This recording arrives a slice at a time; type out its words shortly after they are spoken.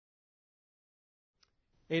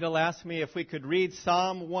Adel asked me if we could read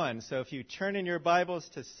Psalm 1. So if you turn in your Bibles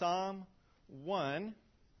to Psalm 1.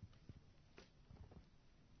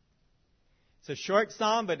 It's a short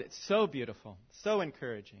psalm, but it's so beautiful, so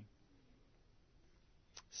encouraging.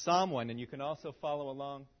 Psalm 1, and you can also follow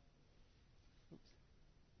along.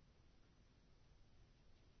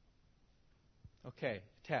 Okay,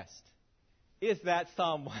 test. Is that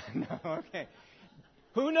Psalm 1? No, okay.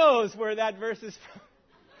 Who knows where that verse is from?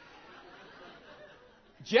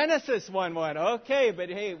 Genesis 1:1. Okay, but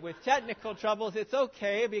hey, with technical troubles, it's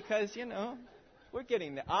okay because, we're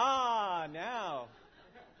getting there. Now.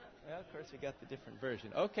 Well, of course, we got the different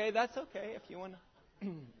version. Okay, that's okay if you want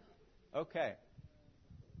to. Okay.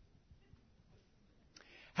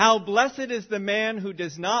 How blessed is the man who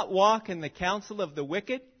does not walk in the counsel of the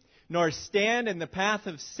wicked, nor stand in the path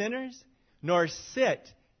of sinners, nor sit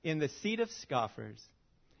in the seat of scoffers.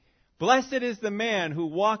 Blessed is the man who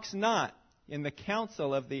walks not in the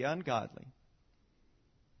counsel of the ungodly,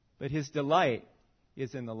 but his delight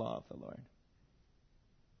is in the law of the Lord.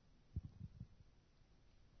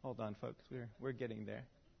 Hold on, folks. We're getting there.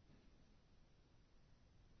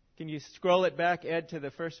 Can you scroll it back, Ed, to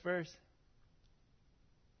the first verse?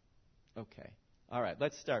 Okay. All right,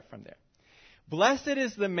 let's start from there. Blessed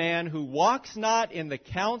is the man who walks not in the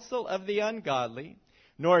counsel of the ungodly,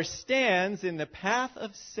 nor stands in the path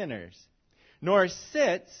of sinners, nor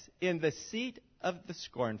sits in the seat of the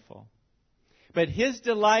scornful. But his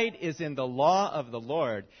delight is in the law of the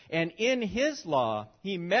Lord, and in his law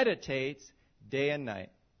he meditates day and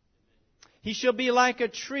night. He shall be like a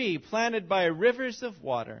tree planted by rivers of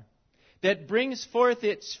water, that brings forth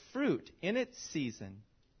its fruit in its season,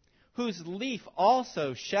 whose leaf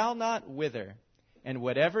also shall not wither, and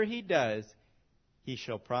whatever he does, he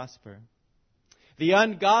shall prosper. The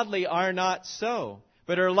ungodly are not so,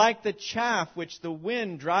 but are like the chaff which the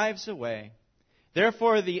wind drives away.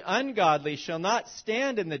 Therefore the ungodly shall not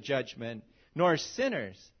stand in the judgment, nor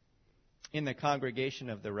sinners in the congregation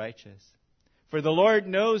of the righteous. For the Lord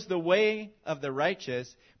knows the way of the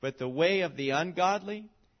righteous, but the way of the ungodly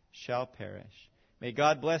shall perish. May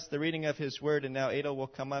God bless the reading of His Word, and now Adel will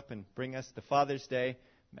come up and bring us the Father's Day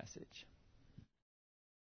message.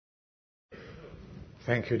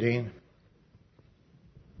 Thank you, Dean.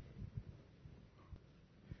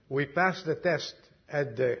 We passed the test.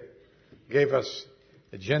 Ed gave us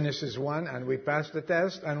Genesis 1, and we passed the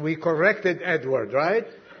test, and we corrected Edward, right?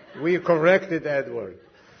 We corrected Edward.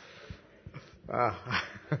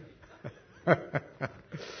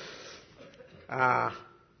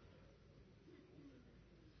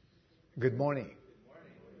 Good morning.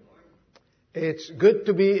 It's good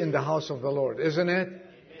to be in the house of the Lord, isn't it?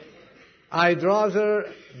 I'd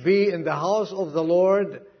rather be in the house of the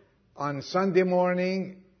Lord on Sunday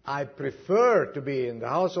morning. I prefer to be in the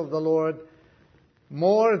house of the Lord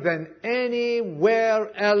more than anywhere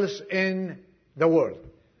else in the world.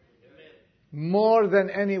 More than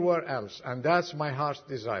anywhere else. And that's my heart's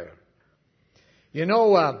desire. You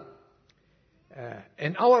know,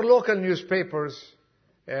 in our local newspapers,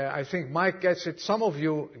 I think Mike gets it. Some of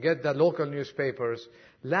you get the local newspapers.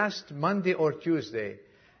 Last Monday or Tuesday,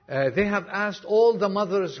 they have asked all the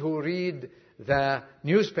mothers who read the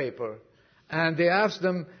newspaper, and they asked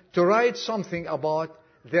them to write something about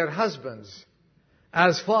their husbands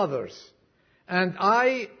as fathers. And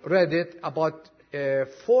I read it, about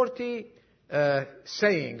 40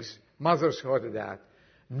 sayings mothers heard that.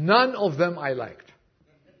 None of them I liked.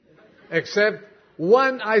 Except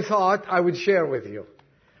one I thought I would share with you.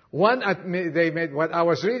 One they made, when I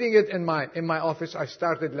was reading it in my office, I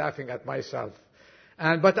started laughing at myself.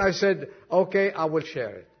 But I said, okay, I will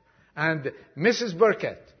share it. And Mrs.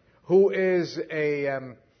 Burkett, who is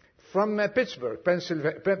from Pittsburgh,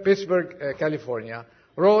 California,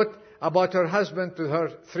 wrote about her husband to her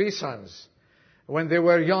 3 sons when they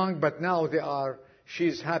were young, but now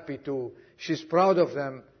she's proud of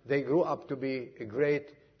them. They grew up to be great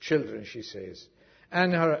children, she says.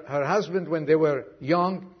 And her husband, when they were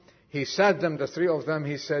young, he sat them, the 3 of them,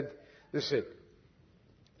 he said, this is it.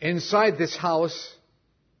 Inside this house,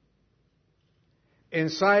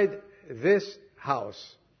 let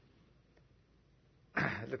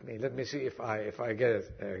me see if I get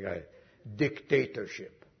it.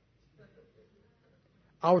 Dictatorship.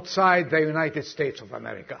 Outside the United States of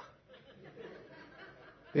America.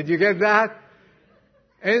 Did you get that?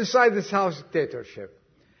 Inside this house, dictatorship.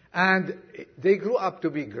 And they grew up to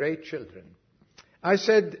be great children. I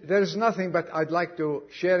said, there's nothing, but I'd like to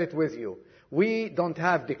share it with you. We don't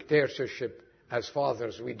have dictatorship as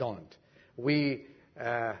fathers. We don't. We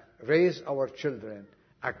raise our children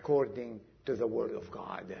according to the Word of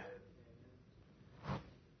God.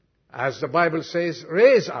 As the Bible says,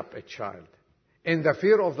 raise up a child in the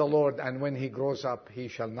fear of the Lord, and when he grows up, he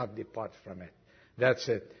shall not depart from it. That's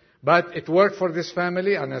it. But it worked for this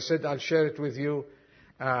family, and I said I'll share it with you,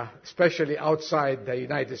 especially outside the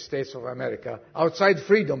United States of America. Outside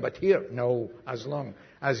freedom, but here, no, as long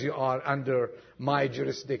as you are under my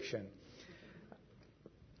jurisdiction.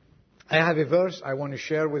 I have a verse I want to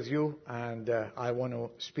share with you, and I want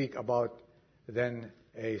to speak about then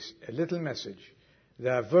a little message.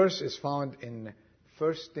 The verse is found in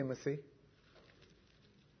 1 Timothy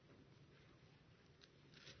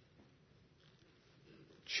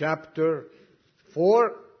chapter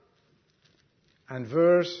 4 and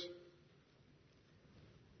verse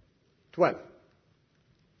 12.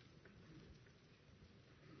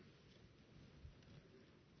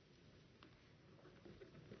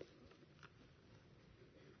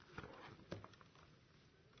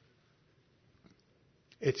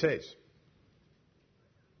 It says,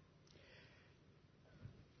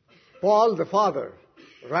 Paul the father,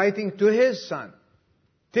 writing to his son,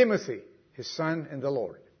 Timothy, his son in the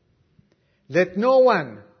Lord, let no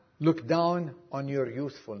one look down on your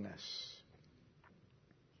youthfulness,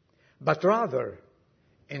 but rather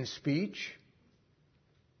in speech,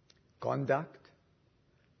 conduct,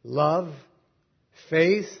 love,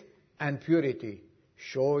 faith, and purity,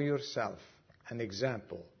 show yourself an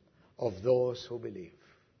example of those who believe.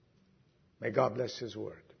 May God bless His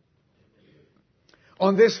word.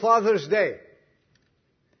 On this Father's Day,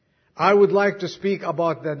 I would like to speak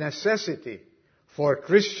about the necessity for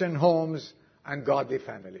Christian homes and godly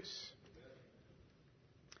families.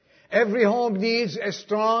 Every home needs a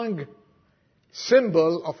strong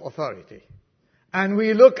symbol of authority. And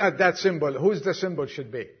we look at that symbol. Who's the symbol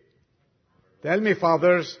should be? Tell me,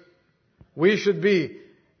 fathers. We should be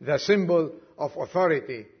the symbol of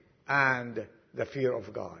authority and the fear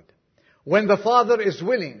of God. When the father is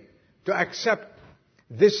willing to accept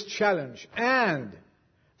this challenge and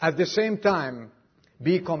at the same time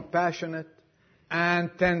be compassionate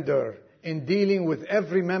and tender in dealing with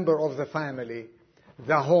every member of the family,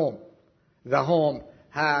 the home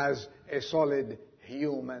has a solid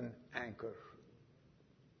human anchor.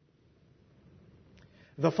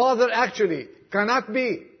 The father actually cannot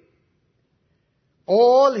be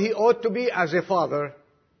all he ought to be as a father,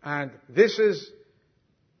 and this is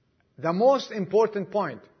the most important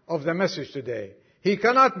point of the message today. He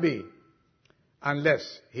cannot be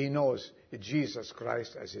unless he knows Jesus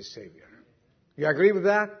Christ as his Savior. You agree with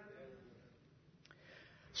that?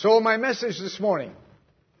 So my message this morning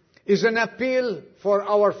is an appeal for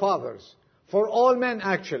our fathers, for all men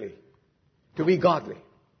actually, to be godly.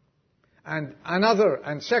 And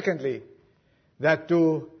secondly, that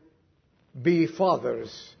to be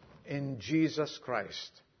fathers in Jesus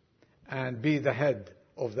Christ and be the head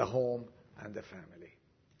of the home and the family.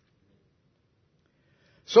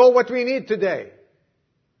 So what we need today,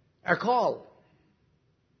 a call.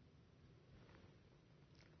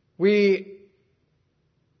 We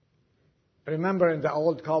remember in the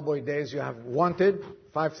old cowboy days you have wanted,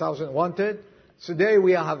 5,000 wanted. Today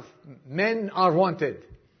we have men are wanted.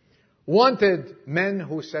 Wanted men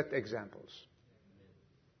who set examples.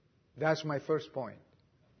 That's my first point.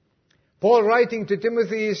 Paul writing to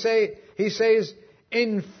Timothy, he says,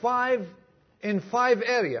 in five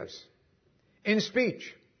areas, in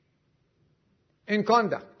speech, in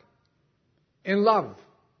conduct, in love,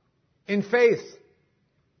 in faith,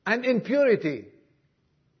 and in purity,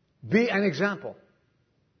 be an example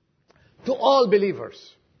to all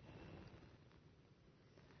believers.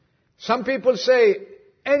 Some people say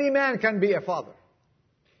any man can be a father.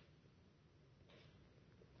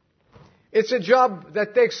 It's a job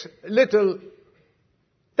that takes little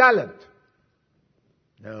talent.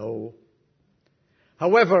 No.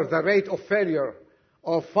 However, the rate of failure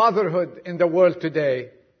of fatherhood in the world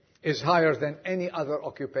today is higher than any other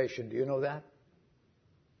occupation. Do you know that?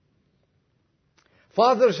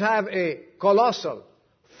 Fathers have a colossal,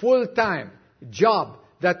 full-time job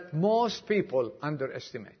that most people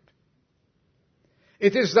underestimate.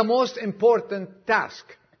 It is the most important task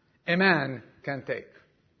a man can take.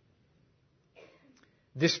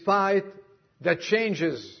 Despite the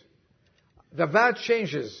vast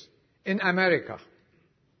changes in America,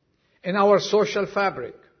 in our social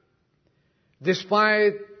fabric,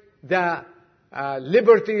 despite the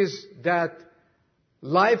liberties that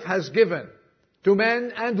life has given to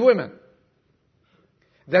men and women,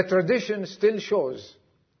 the tradition still shows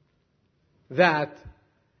that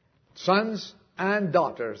sons and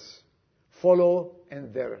daughters follow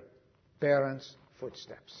in their parents'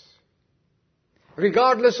 footsteps.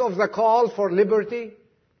 Regardless of the call for liberty,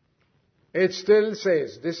 it still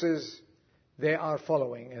says this is they are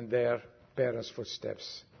following in their parents'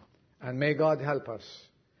 footsteps. And may God help us.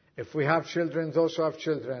 If we have children, those who have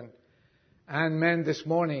children, and men this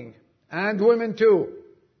morning, and women too,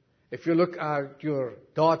 if you look at your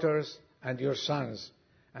daughters and your sons,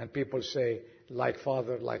 and people say, like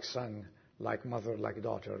father, like son, like mother, like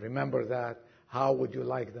daughter, remember that. How would you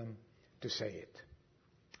like them to say it?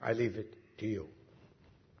 I leave it to you.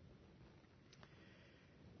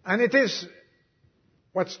 And it is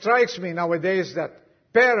what strikes me nowadays that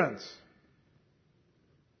parents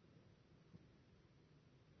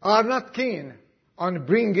are not keen on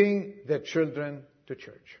bringing their children to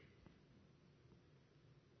church.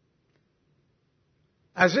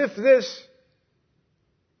 As if this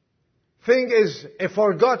thing is a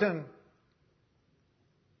forgotten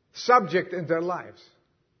subject in their lives.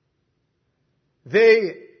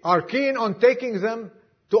 They are keen on taking them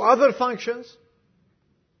to other functions,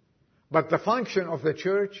 but the function of the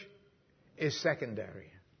church is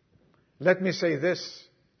secondary. Let me say this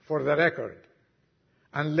for the record.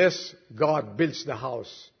 Unless God builds the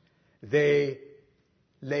house, they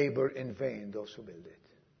labor in vain, those who build it.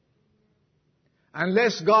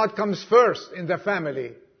 Unless God comes first in the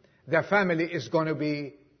family is going to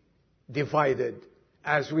be divided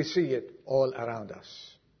as we see it all around us.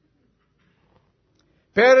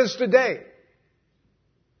 Parents today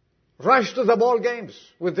rush to the ball games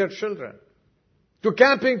with their children, to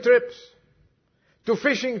camping trips, to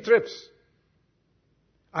fishing trips.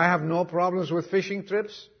 I have no problems with fishing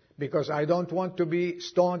trips because I don't want to be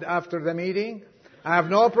stoned after the meeting. I have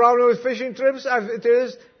no problem with fishing trips as it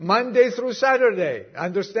is Monday through Saturday.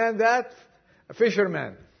 Understand that? A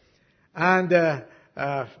fisherman. And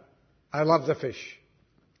I love the fish.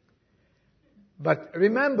 But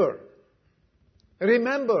remember,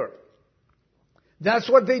 that's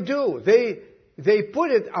what they do. They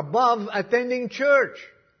put it above attending church.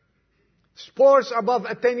 Sports above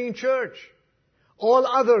attending church. All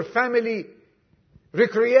other family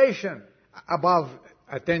recreation above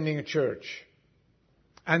attending church.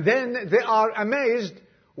 And then they are amazed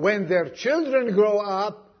when their children grow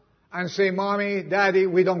up and say, Mommy, Daddy,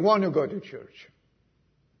 we don't want to go to church.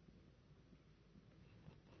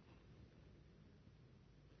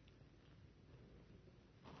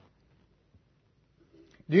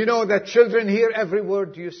 Do you know that children hear every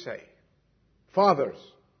word you say? Fathers.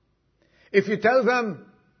 If you tell them,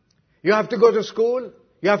 you have to go to school,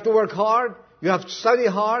 you have to work hard, you have to study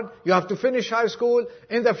hard, you have to finish high school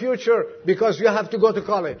in the future because you have to go to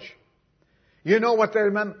college. You know what they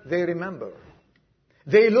remember? They remember.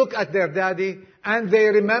 They look at their daddy and they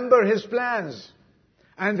remember his plans.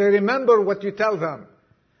 And they remember what you tell them.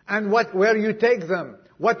 And where you take them.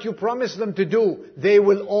 What you promise them to do. They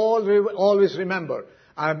will always remember.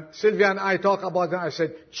 Sylvia and I talk about that. I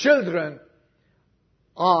said, children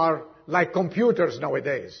are like computers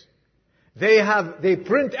nowadays. They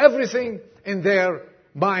print everything in their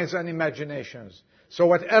minds and imaginations. So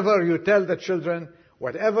whatever you tell the children,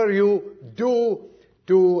 whatever you do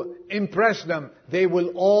to impress them, they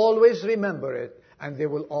will always remember it and they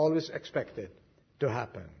will always expect it to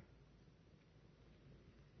happen.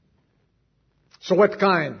 So what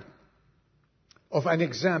kind of an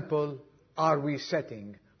example are we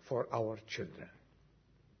setting for our children?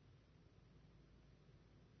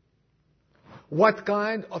 What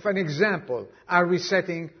kind of an example are we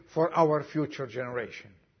setting for our future generation?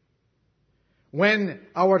 When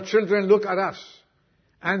our children look at us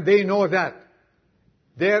and they know that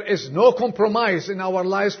there is no compromise in our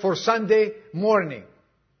lives for Sunday morning,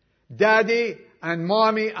 Daddy and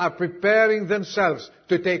Mommy are preparing themselves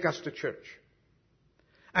to take us to church.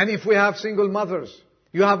 And if we have single mothers,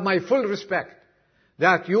 you have my full respect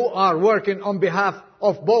that you are working on behalf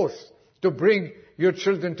of both to bring your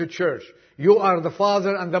children to church. You are the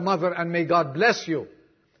father and the mother, and may God bless you.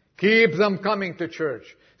 Keep them coming to church.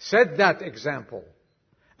 Set that example.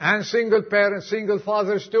 And single parents, single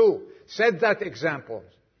fathers too, set that example.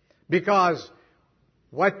 Because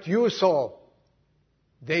what you sow,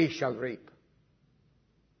 they shall reap.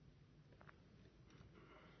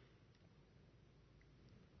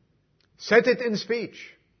 Set it in speech.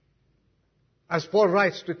 As Paul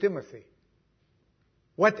writes to Timothy.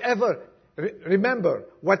 Remember,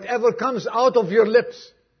 whatever comes out of your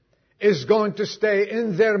lips is going to stay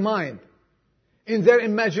in their mind, in their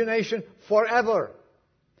imagination forever.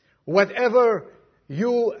 Whatever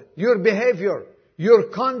your behavior, your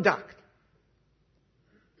conduct.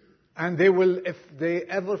 And they will, if they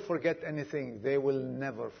ever forget anything, they will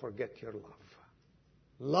never forget your love.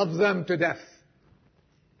 Love them to death.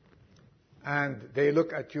 And they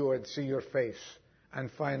look at you and see your face. And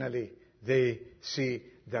finally, they see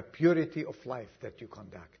the purity of life that you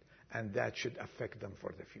conduct. and that should affect them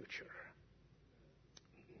for the future.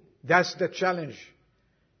 That's the challenge.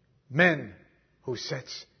 Men who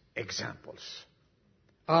sets examples.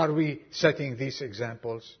 Are we setting these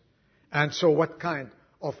examples? And so what kind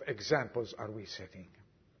of examples are we setting?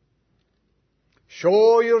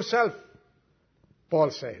 Show yourself,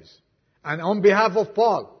 Paul says. And on behalf of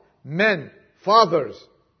Paul, men, fathers,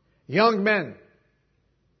 young men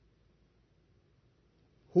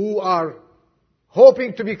who are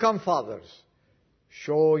hoping to become fathers,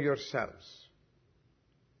 show yourselves,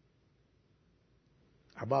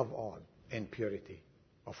 above all, in purity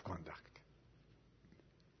of conduct.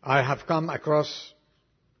 I have come across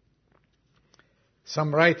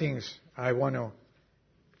some writings. I want to,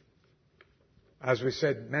 as we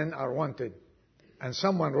said, men are wanted. And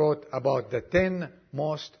someone wrote about the 10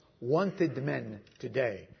 most wanted men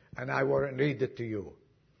today. And I will read it to you.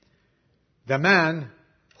 The man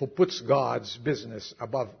who puts God's business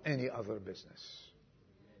above any other business.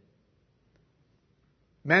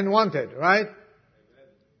 Men wanted, right?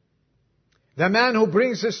 The man who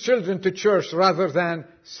brings his children to church rather than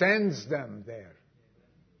sends them there.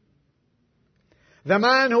 The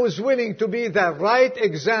man who is willing to be the right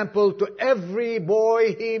example to every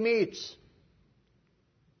boy he meets.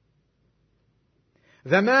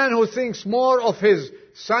 The man who thinks more of his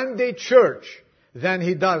Sunday church than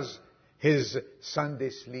he does his Sunday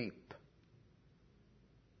sleep.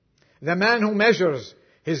 The man who measures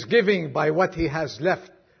his giving by what he has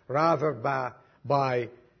left rather by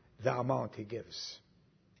the amount he gives.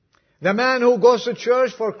 The man who goes to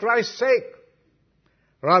church for Christ's sake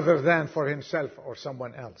rather than for himself or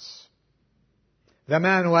someone else. The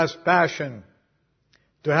man who has passion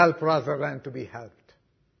to help rather than to be helped.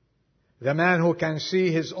 The man who can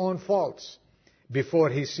see his own faults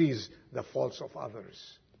before he sees the faults of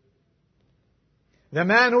others. The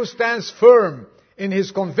man who stands firm in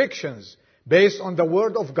his convictions based on the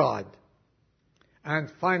Word of God.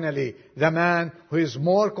 And finally, the man who is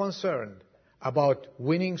more concerned about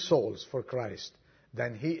winning souls for Christ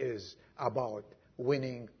than he is about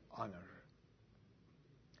winning honor.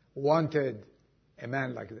 Wanted a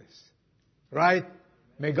man like this. Right?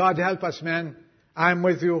 May God help us, men. I'm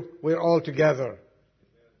with you. We're all together.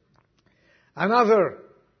 Another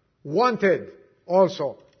wanted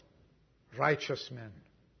also, righteous men.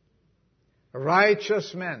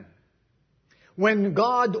 Righteous men. When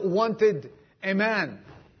God wanted a man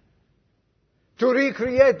to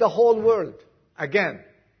recreate the whole world again,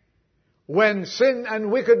 when sin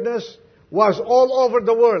and wickedness was all over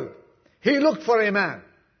the world, He looked for a man.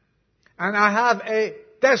 And I have a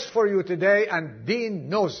test for you today, and Dean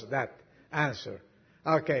knows that answer.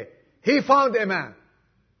 Okay. He found a man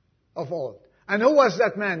of old. And who was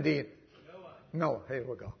that man, Dean? Noah. No, here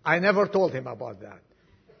we go. I never told him about that.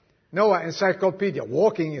 Noah, encyclopedia,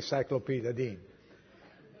 walking encyclopedia, Dean.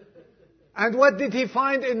 And what did he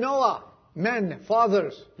find in Noah? Men,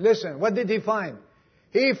 fathers, listen, what did he find?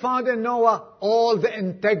 He found in Noah all the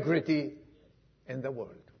integrity in the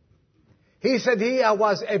world. He said he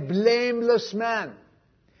was a blameless man.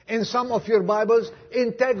 In some of your Bibles,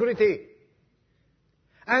 integrity.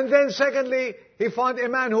 And then secondly, he found a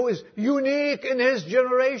man who is unique in his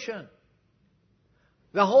generation.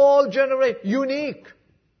 The whole generation, unique.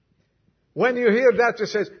 When you hear that, it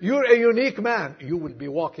says, you're a unique man. You will be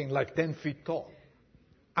walking like 10 feet tall.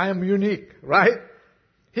 I am unique, right?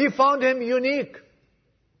 He found him unique.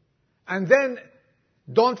 And then,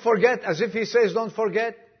 don't forget, as if he says don't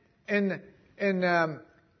forget, in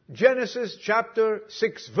Genesis chapter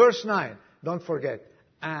 6, verse 9, don't forget,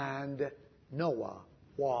 and Noah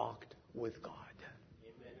walked with God.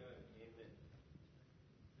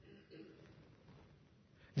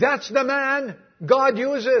 That's the man God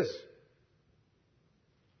uses.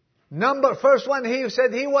 First one, he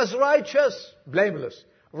said he was righteous, blameless,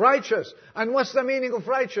 righteous. And what's the meaning of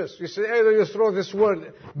righteous? You say, either you throw this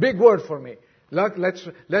word, big word for me.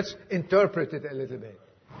 Let's interpret it a little bit.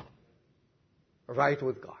 Right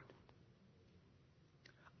with God.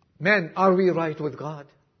 Men, are we right with God?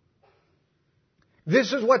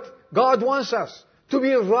 This is what God wants us, to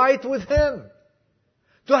be right with Him,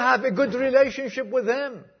 to have a good relationship with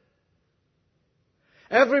Him.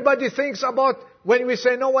 Everybody thinks about, when we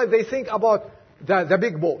say Noah, they think about the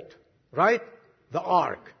big boat, right? The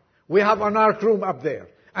ark. We have an ark room up there,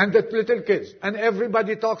 and the little kids, and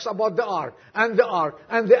everybody talks about the ark, and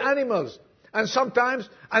the animals, and sometimes,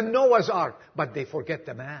 and Noah's ark, but they forget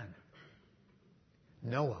the man.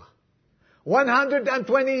 Noah.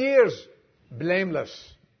 120 years,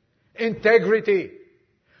 blameless. Integrity.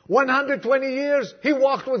 120 years, he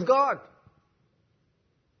walked with God.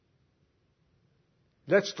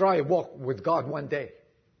 Let's try walk with God one day.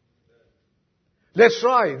 Let's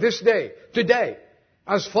try this day, today,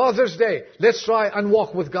 as Father's Day. Let's try and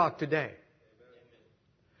walk with God today.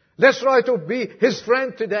 Let's try to be His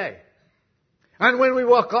friend today. And when we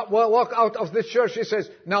walk out of this church, He says,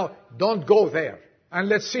 now don't go there. And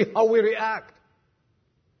let's see how we react.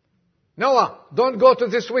 Noah, don't go to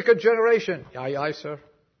this wicked generation. Aye, aye, sir.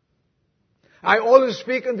 I always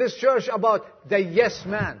speak in this church about the yes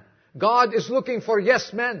man. God is looking for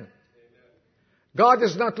yes men. God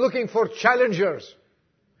is not looking for challengers.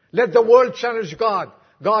 Let the world challenge God.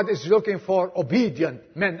 God is looking for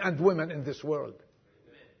obedient men and women in this world.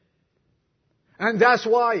 And that's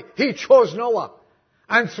why He chose Noah.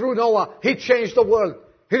 And through Noah, He changed the world.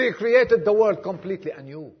 He recreated the world completely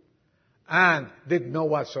anew. And did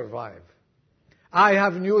Noah survive? I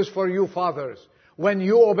have news for you, fathers. When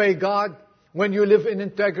you obey God, when you live in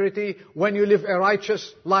integrity, when you live a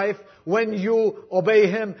righteous life, when you obey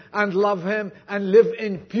Him and love Him and live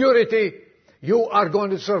in purity, you are going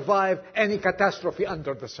to survive any catastrophe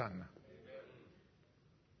under the sun.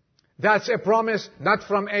 That's a promise not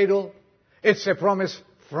from Adel. It's a promise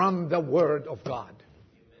from the Word of God.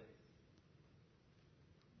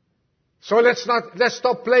 So let's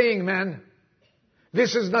stop playing, man.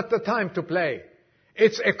 This is not the time to play.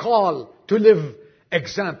 It's a call to live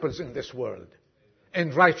examples in this world.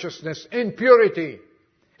 In righteousness, in purity,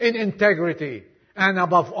 in integrity, and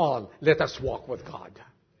above all, let us walk with God.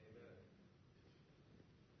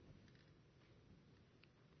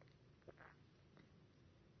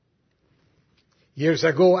 Years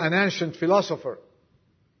ago, an ancient philosopher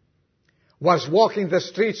was walking the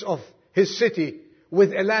streets of his city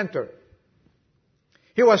with a lantern.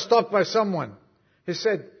 He was stopped by someone. He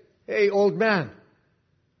said, "Hey, old man,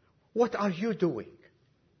 what are you doing?"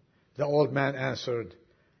 The old man answered,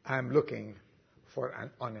 "I'm looking for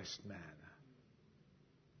an honest man."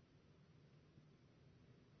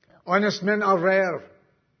 Honest men are rare.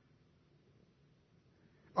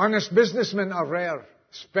 Honest businessmen are rare,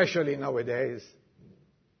 especially nowadays.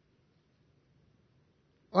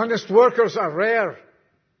 Honest workers are rare.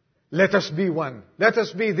 Let us be one. Let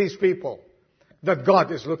us be these people that God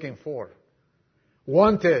is looking for.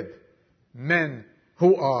 Wanted men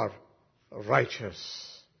who are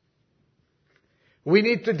righteous. We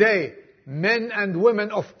need today men and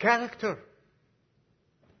women of character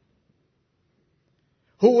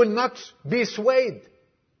who will not be swayed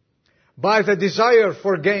by the desire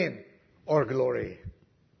for gain or glory.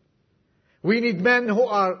 We need men who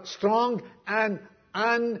are strong and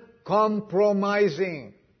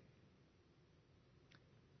uncompromising.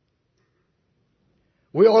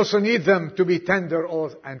 We also need them to be tender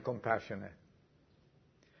and compassionate.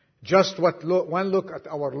 Just one look at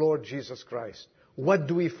our Lord Jesus Christ. What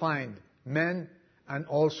do we find? Men and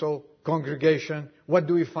also congregation. What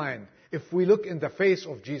do we find? If we look in the face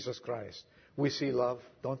of Jesus Christ, we see love,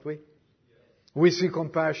 don't we? We see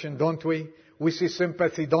compassion, don't we? We see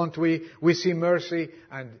sympathy, don't we? We see mercy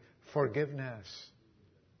and forgiveness.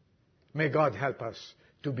 May God help us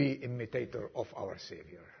to be imitator of our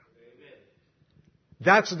Savior. Amen.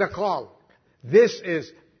 That's the call. This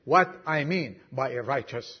is what I mean by a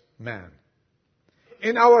righteous man.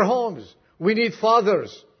 In our homes, we need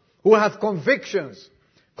fathers who have convictions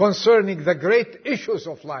concerning the great issues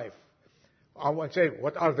of life. I want to say,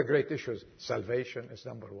 what are the great issues? Salvation is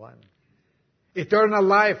number one. Eternal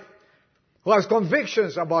life. Who has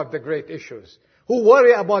convictions about the great issues. Who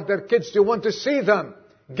worry about their kids. You want to see them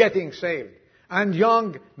getting saved. And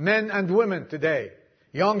young men and women today.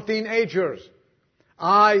 Young teenagers.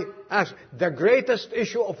 I ask, the greatest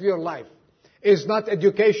issue of your life is not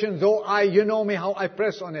education, though you know me how I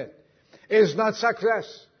press on it. Is not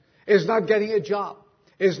success. Is not getting a job.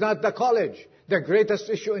 Is not the college. The greatest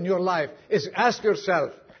issue in your life is ask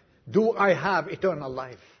yourself, do I have eternal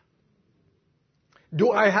life?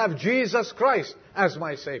 Do I have Jesus Christ as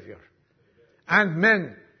my Savior? And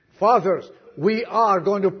men, fathers, we are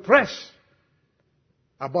going to press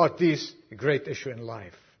about this great issue in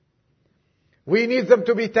life. We need them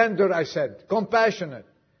to be tender, I said, compassionate.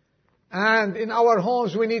 And in our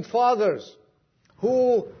homes we need fathers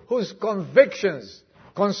whose convictions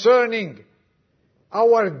concerning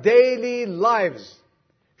our daily lives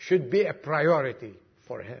should be a priority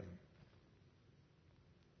for him.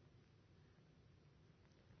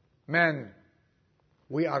 Men,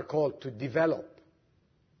 we are called to develop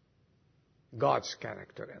God's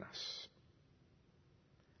character in us.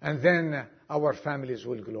 And then our families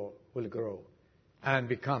will grow and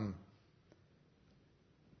become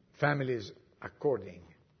families according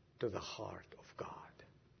to the heart of God.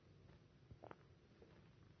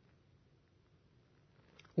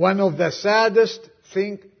 One of the saddest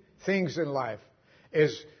things in life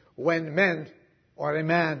is when men or a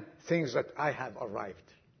man thinks that I have arrived.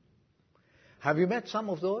 Have you met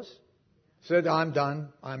some of those? Said, I'm done.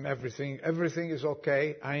 I'm everything. Everything is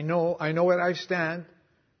okay. I know where I stand.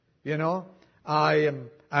 I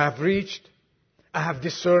have reached. I have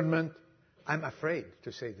discernment. I'm afraid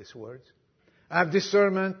to say these words. I have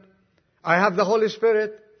discernment. I have the Holy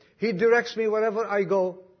Spirit. He directs me wherever I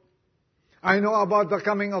go. I know about the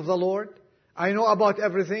coming of the Lord. I know about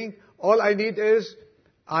everything. All I need is,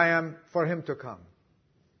 I am for Him to come.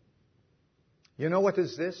 You know what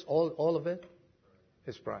is this? All of it?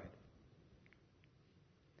 Is pride.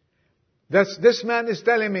 This man is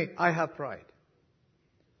telling me, I have pride.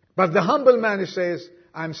 But the humble man says,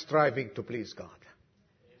 I'm striving to please God.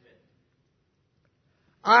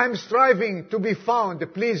 I'm striving to be found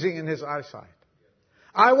pleasing in His eyesight.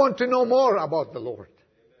 I want to know more about the Lord.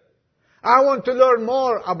 I want to learn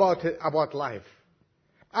more about life.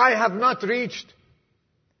 I have not reached.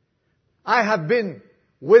 I have been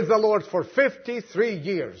with the Lord for 53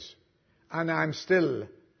 years. And I'm still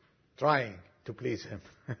trying to please Him.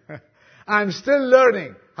 I'm still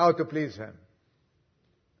learning how to please Him.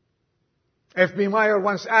 F.B. Meyer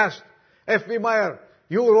once asked, F.B. Meyer,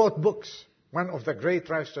 you wrote books. One of the great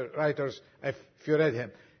writers, if you read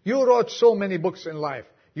him. You wrote so many books in life.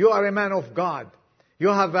 You are a man of God. You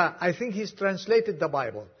have, I think he's translated the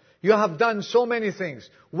Bible. You have done so many things.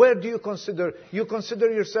 Where do you consider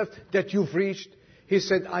yourself that you've reached? He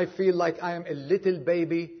said, I feel like I am a little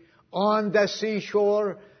baby on the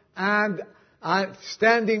seashore and I'm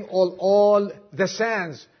standing on all the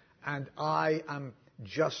sands, and I am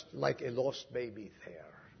just like a lost baby there.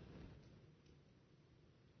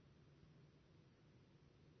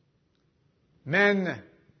 Men,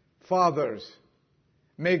 fathers,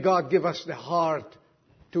 may God give us the heart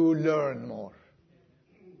to learn more.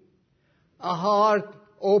 A heart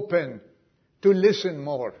open to listen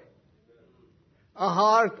more. A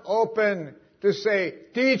heart open to say,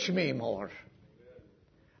 teach me more.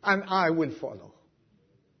 And I will follow.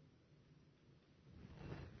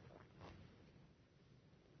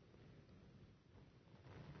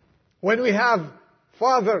 When we have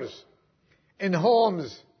fathers in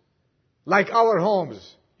homes like our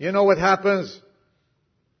homes, you know what happens?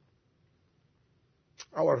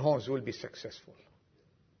 Our homes will be successful.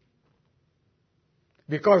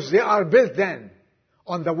 Because they are built then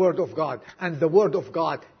on the Word of God. And the Word of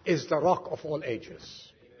God is the rock of all ages.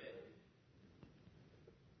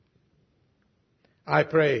 I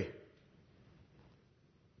pray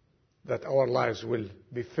that our lives will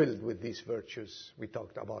be filled with these virtues we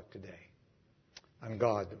talked about today. And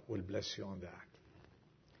God will bless you on that.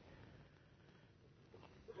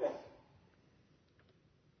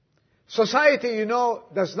 Society, you know,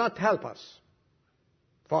 does not help us,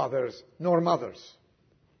 fathers nor mothers.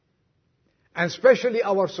 And especially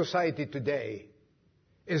our society today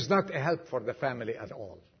is not a help for the family at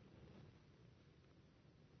all.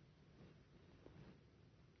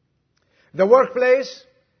 The workplace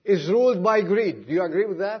is ruled by greed. Do you agree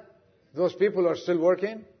with that? Those people are still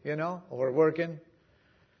working, overworking.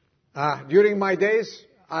 During my days,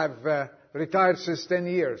 I've retired since 10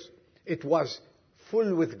 years. It was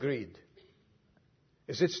full with greed.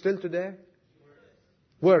 Is it still today?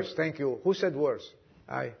 Worse, thank you. Who said worse?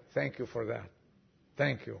 I thank you for that.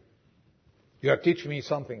 Thank you. You are teaching me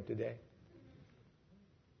something today.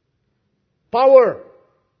 Power.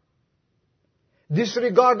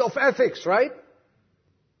 Disregard of ethics, right?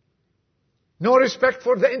 No respect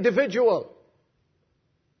for the individual.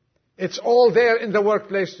 It's all there in the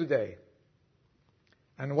workplace today.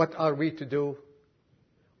 And what are we to do?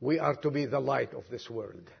 We are to be the light of this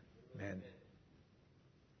world. Amen.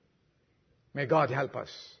 May God help us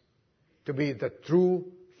to be the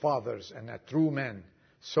true fathers and the true men.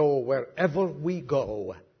 So wherever we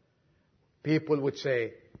go, people would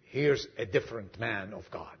say, here's a different man of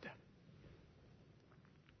God.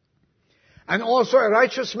 And also a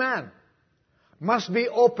righteous man must be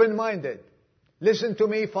open-minded. Listen to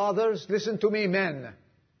me, fathers. Listen to me, men.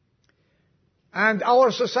 And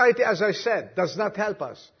our society, as I said, does not help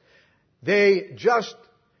us. They just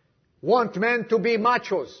want men to be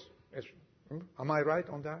machos. Am I right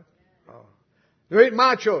on that? Oh. They're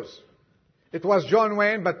machos. It was John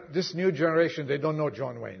Wayne, but this new generation, they don't know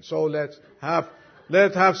John Wayne. So let's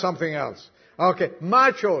have something else. Okay,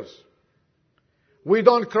 machos. We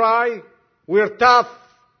don't cry. We're tough.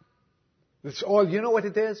 It's all, you know what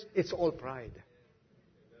it is? It's all pride.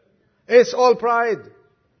 It's all pride.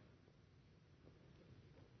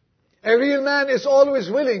 A real man is always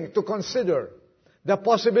willing to consider the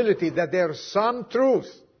possibility that there's some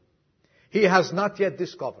truth he has not yet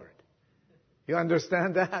discovered. You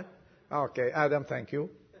understand that? Okay, Adam, thank you.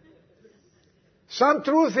 Some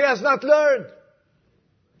truth he has not learned.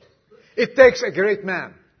 It takes a great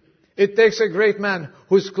man. It takes a great man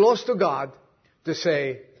who's close to God to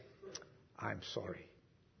say, I'm sorry.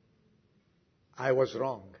 I was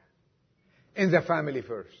wrong. In the family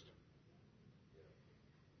first.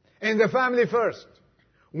 In the family first.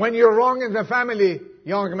 When you're wrong in the family,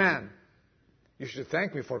 young man, you should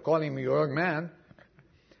thank me for calling me young man.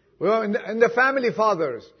 Well, in the family,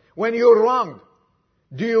 fathers, when you're wrong,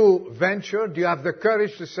 do you venture? Do you have the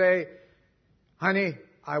courage to say, honey,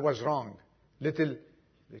 I was wrong. To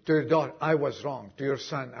your daughter, I was wrong. To your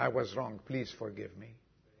son, I was wrong. Please forgive me.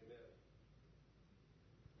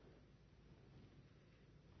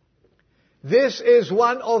 This is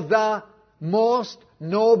one of the most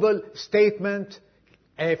noble statements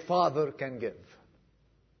a father can give.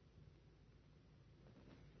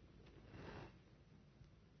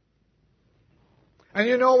 And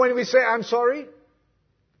you know, when we say, I'm sorry,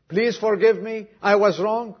 please forgive me, I was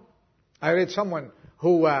wrong. I read someone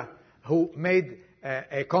who made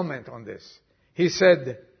a comment on this. He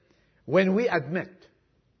said, when we admit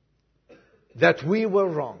that we were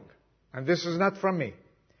wrong, and this is not from me,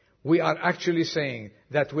 we are actually saying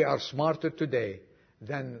that we are smarter today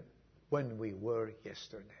than when we were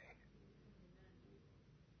yesterday.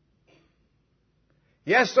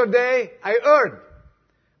 Yesterday, I erred.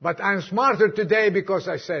 But I'm smarter today because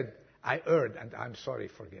I said, I erred and I'm sorry,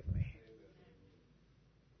 forgive me.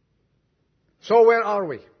 So where are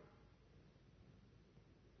we?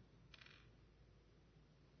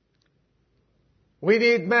 We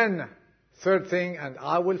need men. Third thing, and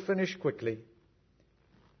I will finish quickly.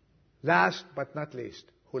 Last but not least,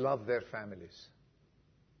 who love their families.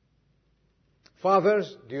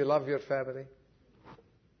 Fathers, do you love your family?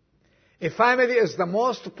 A family is the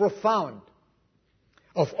most profound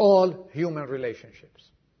of all human relationships.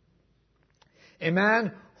 A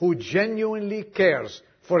man who genuinely cares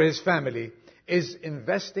for his family is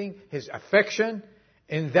investing his affection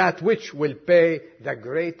in that which will pay the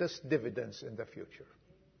greatest dividends in the future.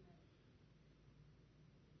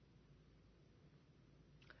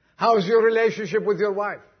 How's your relationship with your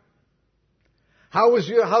wife? How's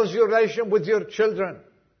your relationship with your children?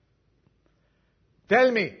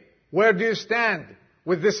 Tell me, where do you stand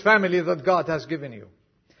with this family that God has given you?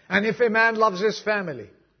 And if a man loves his family,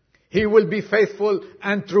 he will be faithful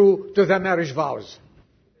and true to the marriage vows.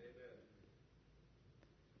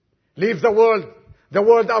 Leave the world. The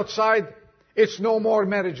world outside, it's no more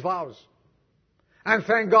marriage vows. And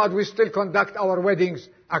thank God we still conduct our weddings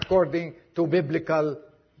according to biblical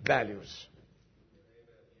values.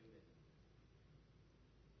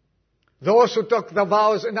 Those who took the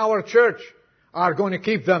vows in our church are going to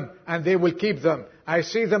keep them, and they will keep them. I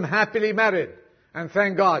see them happily married. And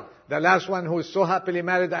thank God, the last one who is so happily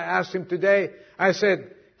married, I asked him today, I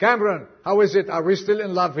said, Cameron, how is it? Are we still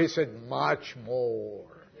in love? He said, much more.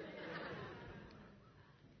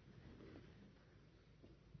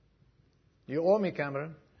 You owe me,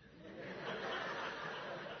 Cameron.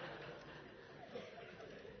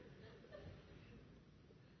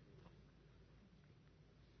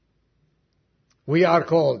 We are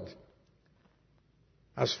called,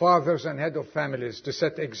 as fathers and head of families, to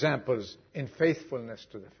set examples in faithfulness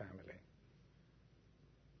to the family.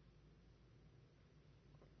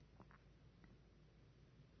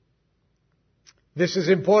 This is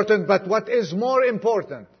important, but what is more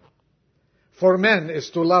important for men is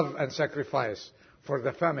to love and sacrifice for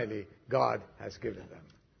the family God has given them.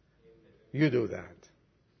 You do that.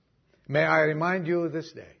 May I remind you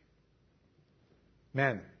this day,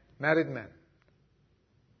 men, married men,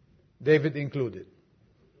 David included,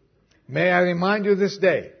 may I remind you this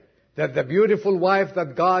day that the beautiful wife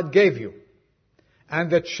that God gave you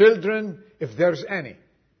and the children, if there's any,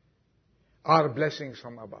 are blessings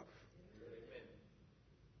from above.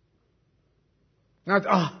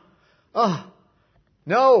 Not,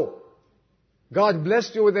 no. God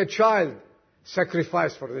blessed you with a child.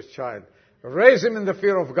 Sacrifice for this child. Raise him in the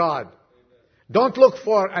fear of God. Don't look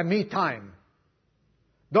for a me time.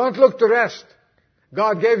 Don't look to rest.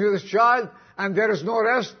 God gave you this child, and there is no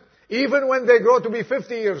rest, even when they grow to be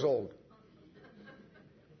 50 years old.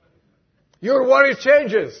 Your worry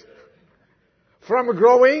changes. From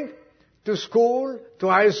growing to school, to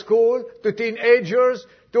high school, to teenagers,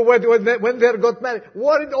 to when they got married.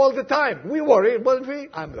 Worried all the time. We worry, won't we?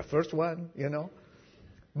 I'm the first one,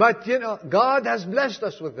 But, God has blessed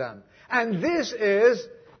us with them. And this is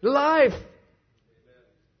life.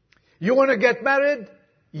 You want to get married?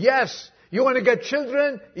 Yes. You want to get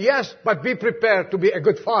children? Yes. But be prepared to be a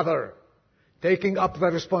good father, taking up the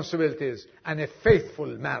responsibilities, and a faithful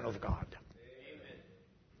man of God.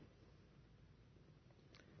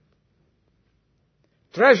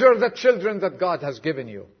 Treasure the children that God has given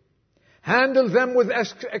you. Handle them with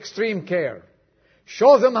extreme care.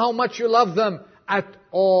 Show them how much you love them at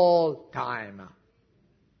all time.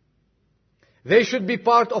 They should be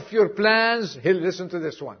part of your plans. Listen to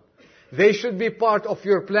this one. They should be part of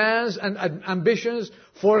your plans and ambitions,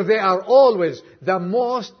 for they are always the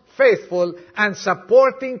most faithful and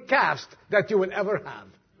supporting cast that you will ever have.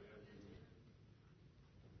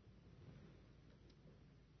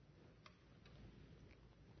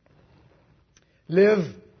 Live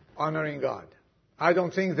honoring God. I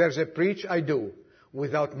don't think there's a preach I do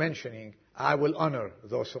without mentioning, I will honor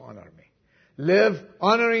those who honor me. Live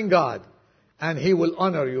honoring God, and He will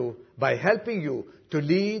honor you by helping you to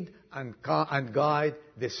lead and guide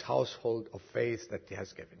this household of faith that He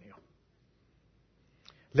has given you.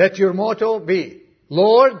 Let your motto be,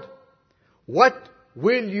 Lord, what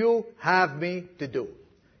will you have me to do?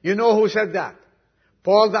 You know who said that?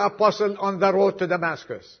 Paul the Apostle on the road to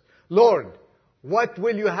Damascus. Lord, what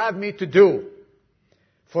will you have me to do?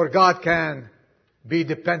 For God can be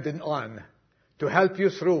dependent on to help you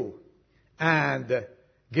through and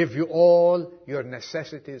give you all your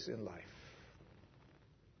necessities in life.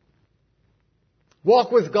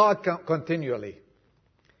 Walk with God continually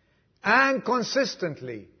and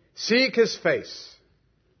consistently. Seek His face,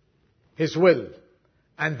 His will,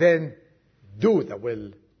 and then do the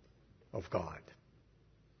will of God.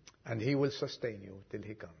 And He will sustain you till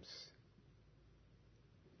He comes.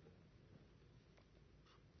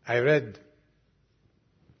 I read,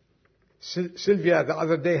 Sylvia the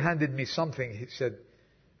other day handed me something. He said,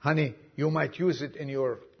 honey, you might use it in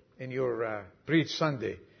your preach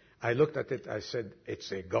Sunday. I looked at it, I said,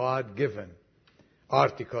 it's a God-given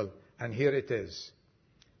article, and here it is.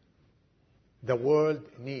 The world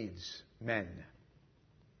needs men.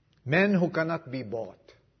 Men who cannot be bought.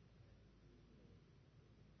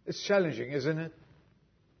 It's challenging, isn't it?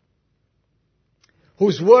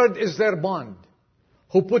 Whose word is their bond.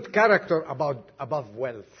 Who put character above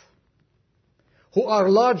wealth. Who are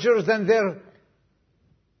larger than their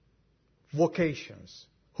vocations.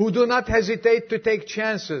 Who do not hesitate to take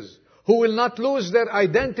chances. Who will not lose their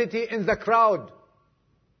identity in the crowd.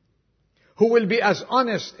 Who will be as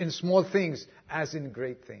honest in small things as in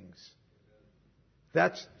great things.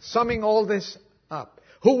 That's summing all this up.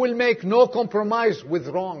 Who will make no compromise with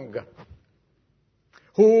wrong.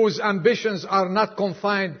 Whose ambitions are not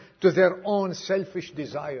confined to their own selfish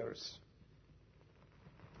desires.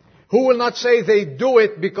 Who will not say they do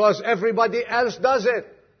it because everybody else does it.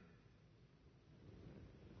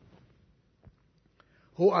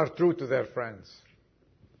 Who are true to their friends.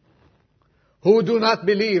 Who do not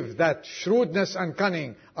believe that shrewdness and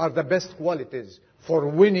cunning are the best qualities for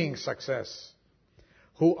winning success.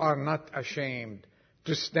 Who are not ashamed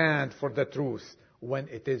to stand for the truth when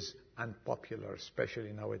it is unpopular,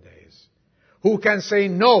 especially nowadays. Who can say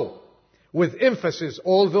no with emphasis,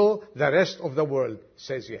 although the rest of the world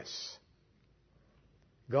says yes.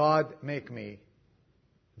 God, make me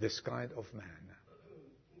this kind of man.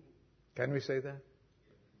 Can we say that?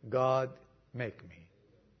 God, make me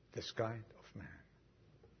this kind of man.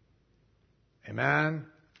 A man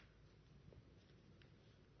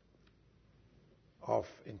of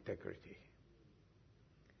integrity.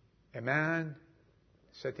 A man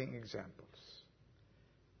setting examples.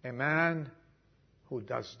 A man who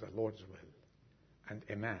does the Lord's will. And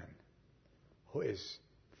a man who is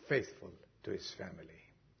faithful to his family.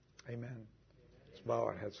 Amen. Let's bow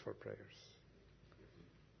our heads for prayers.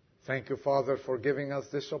 Thank you, Father, for giving us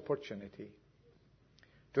this opportunity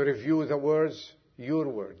to review the words, your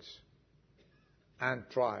words, and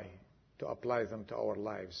try to apply them to our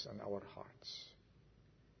lives and our hearts.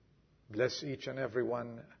 Bless each and every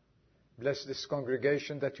one. Bless this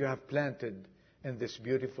congregation that you have planted in this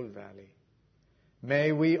beautiful valley.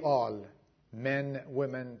 May we all, men,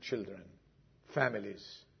 women, children, families,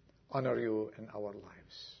 honor you in our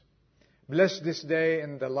lives. Bless this day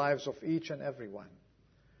in the lives of each and every one.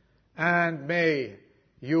 And may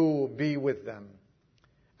you be with them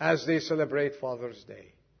as they celebrate Father's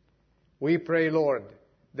Day. We pray, Lord,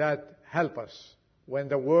 that help us. When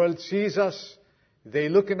the world sees us, they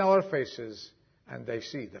look in our faces and they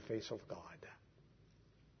see the face of God.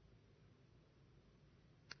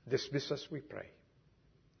 Dismiss us, we pray.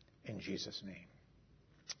 In Jesus' name,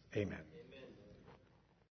 amen.